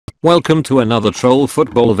Welcome to another troll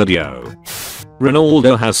football video.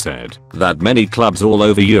 Ronaldo has said that many clubs all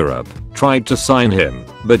over Europe tried to sign him,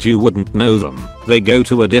 but you wouldn't know them, they go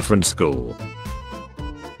to a different school.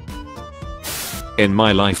 In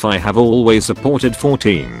my life I have always supported 4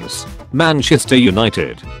 teams. Manchester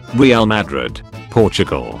United, Real Madrid,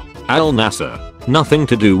 Portugal, Al Nassr. Nothing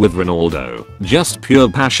to do with Ronaldo, just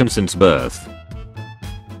pure passion since birth.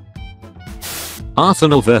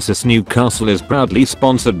 Arsenal vs Newcastle is proudly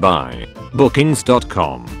sponsored by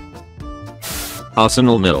Bookings.com.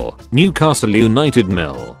 Arsenal 0, Newcastle United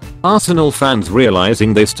 0. Arsenal fans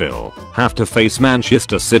realizing they still have to face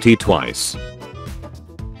Manchester City twice.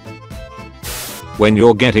 When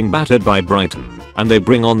you're getting battered by Brighton and they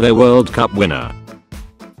bring on their World Cup winner.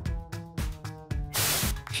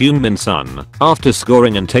 Heung-min Son, after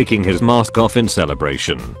scoring and taking his mask off in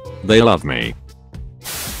celebration. They love me.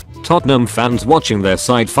 Tottenham fans watching their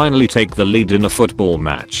side finally take the lead in a football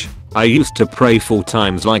match. I used to pray for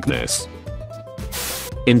times like this.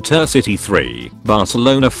 Intercity 3,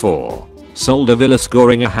 Barcelona 4. Soldevilla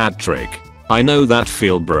scoring a hat-trick. I know that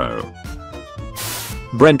feel, bro.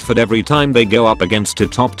 Brentford every time they go up against a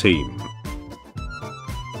top team.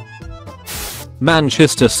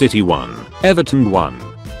 Manchester City 1, Everton 1.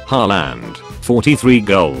 Haaland, 43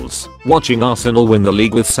 goals. Watching Arsenal win the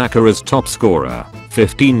league with Saka as top scorer,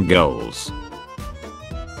 15 goals.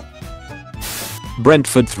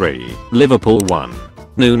 Brentford 3, Liverpool 1.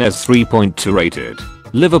 Nunez 3.2 rated.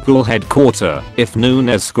 Liverpool headquarter if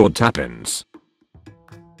Nunez scored tap-ins.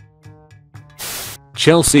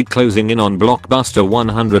 Chelsea closing in on blockbuster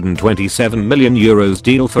 €127 million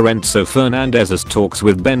deal for Enzo Fernandez as talks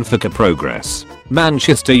with Benfica progress.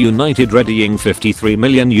 Manchester United readying €53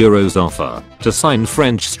 million offer to sign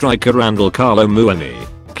French striker Randall Carlo Muani.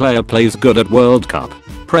 Player plays good at World Cup.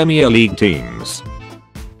 Premier League teams.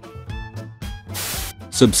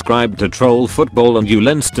 Subscribe to Troll Football and you'll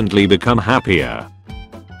instantly become happier.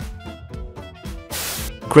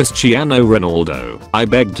 Cristiano Ronaldo, I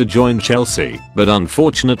begged to join Chelsea, but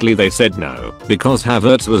unfortunately they said no, because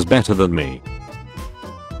Havertz was better than me.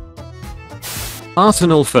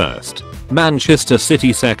 Arsenal first. Manchester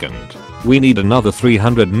City second. We need another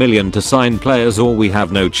 300 million to sign players or we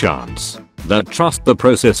have no chance. That trust the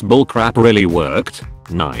process bullcrap really worked?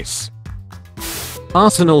 Nice.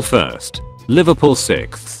 Arsenal first. Liverpool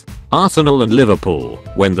 6th. Arsenal and Liverpool,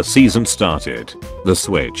 when the season started. The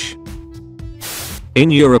switch. In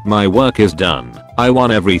Europe my work is done. I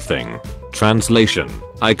won everything. Translation.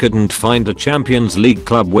 I couldn't find a Champions League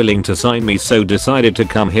club willing to sign me, so decided to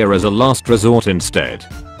come here as a last resort instead.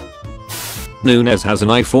 Nunez has an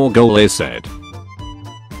eye for goal, they said.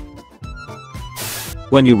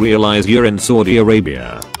 When you realize you're in Saudi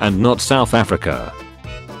Arabia and not South Africa.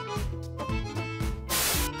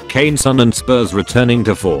 Kane, Son and Spurs returning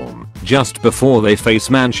to form just before they face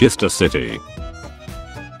Manchester City.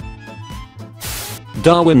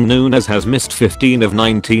 Darwin Núñez has missed 15 of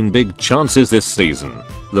 19 big chances this season.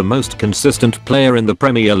 The most consistent player in the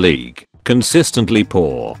Premier League. Consistently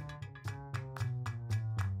poor.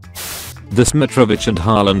 This Mitrovic and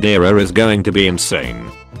Haaland era is going to be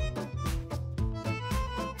insane.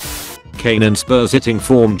 Kane and Spurs hitting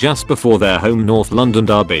form just before their home North London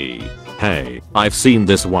derby. Hey, I've seen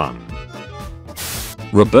this one.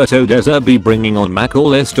 Roberto De Zerbi bringing on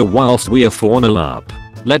McAllister whilst we are 4-0 up.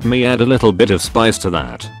 Let me add a little bit of spice to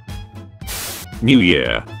that. New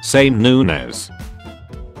year, same Núñez.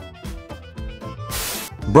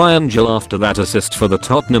 Brian Gill after that assist for the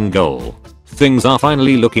Tottenham goal. Things are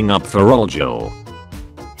finally looking up for Gill.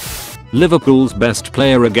 Liverpool's best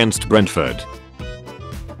player against Brentford.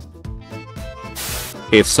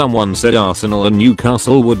 If someone said Arsenal and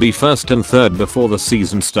Newcastle would be first and third before the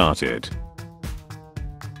season started.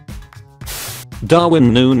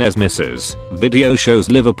 Darwin Núñez misses. Video shows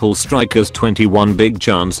Liverpool strikers 21 big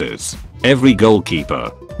chances. Every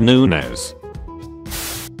goalkeeper. Núñez.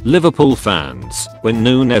 Liverpool fans, when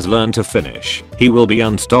Núñez learn to finish, he will be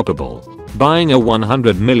unstoppable. Buying a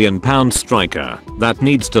 £100 million striker that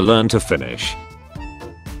needs to learn to finish.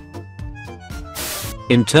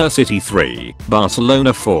 Intercity 3,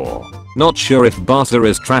 Barcelona 4. Not sure if Barca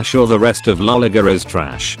is trash or the rest of La Liga is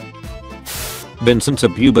trash. Vincent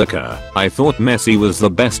Abubakar, I thought Messi was the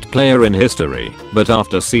best player in history, but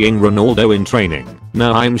after seeing Ronaldo in training,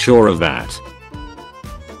 now I'm sure of that.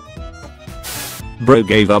 Bro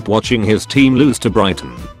gave up watching his team lose to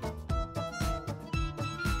Brighton.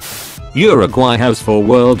 Uruguay has 4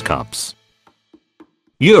 World Cups.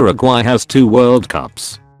 Uruguay has 2 World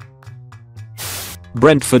Cups.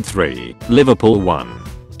 Brentford 3, Liverpool 1.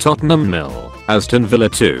 Tottenham 0, Aston Villa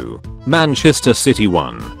 2. Manchester City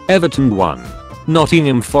 1, Everton 1.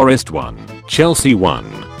 Nottingham Forest 1, Chelsea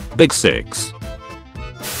 1. Big 6.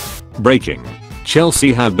 Breaking.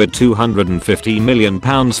 Chelsea have bid £250 million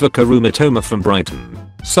for Karu Mitoma from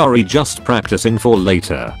Brighton. Sorry, just practicing for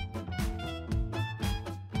later.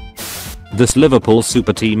 This Liverpool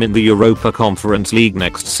super team in the Europa Conference League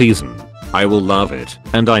next season. I will love it,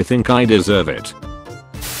 and I think I deserve it.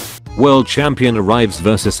 World champion arrives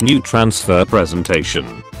versus new transfer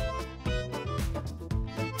presentation.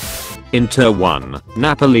 Inter 1,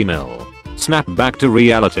 Napoli 0. Snap back to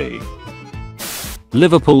reality.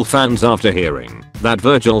 Liverpool fans after hearing that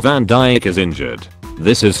Virgil van Dijk is injured.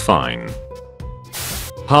 This is fine.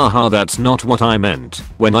 Haha, that's not what I meant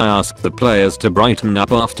when I asked the players to brighten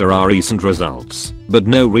up after our recent results. But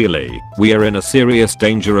no, really, we are in a serious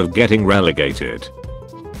danger of getting relegated.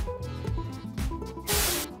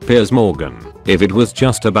 Piers Morgan, if it was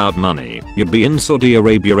just about money, you'd be in Saudi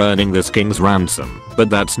Arabia earning this king's ransom. But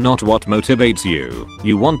that's not what motivates you.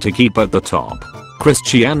 You want to keep at the top.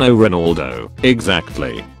 Cristiano Ronaldo,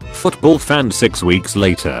 exactly. Football fan 6 weeks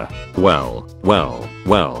later. Well,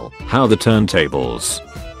 how the turntables.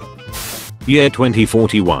 Year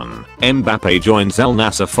 2041, Mbappe joins Al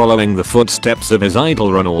Nassr following the footsteps of his idol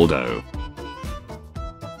Ronaldo.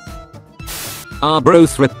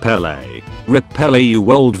 Arbroath Rip Pele. Rip Pele,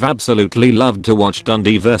 you old absolutely loved to watch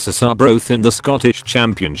Dundee vs Arbroath in the Scottish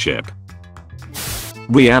Championship.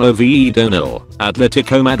 Real V218,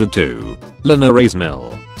 Atletico Madrid 2, Linares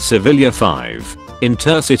 0, Sevilla 5,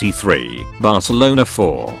 Intercity 3, Barcelona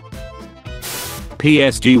 4.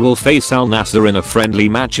 PSG will face Al Nassr in a friendly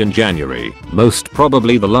match in January, most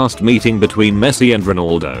probably the last meeting between Messi and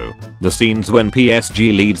Ronaldo. The scenes when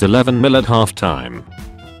PSG leads 11-0 at halftime.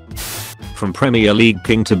 From Premier League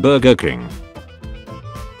King to Burger King.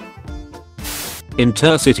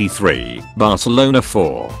 Intercity 3, Barcelona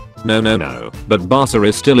 4. No, but Barca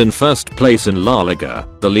is still in first place in La Liga.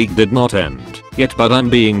 The league did not end yet, but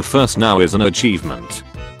I'm being first now is an achievement.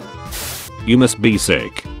 You must be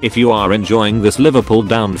sick if you are enjoying this Liverpool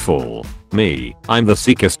downfall. Me, I'm the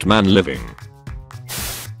sickest man living.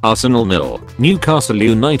 Arsenal 0, Newcastle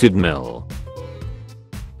United 0.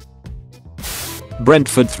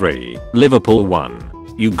 Brentford 3, Liverpool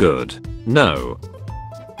 1. You good? No.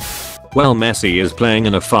 Well, Messi is playing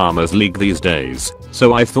in a farmers league these days,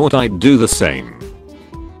 so I thought I'd do the same.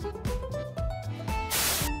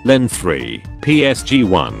 Len 3, PSG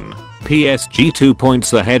 1. PSG 2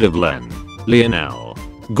 points ahead of Lionel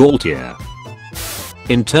Gaultier.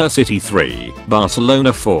 Intercity 3,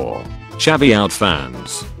 Barcelona 4. Xavi out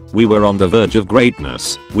fans. We were on the verge of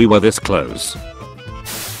greatness, we were this close.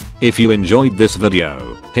 If you enjoyed this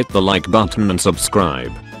video, hit the like button and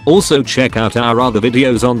subscribe. Also check out our other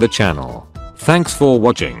videos on the channel. Thanks for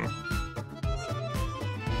watching.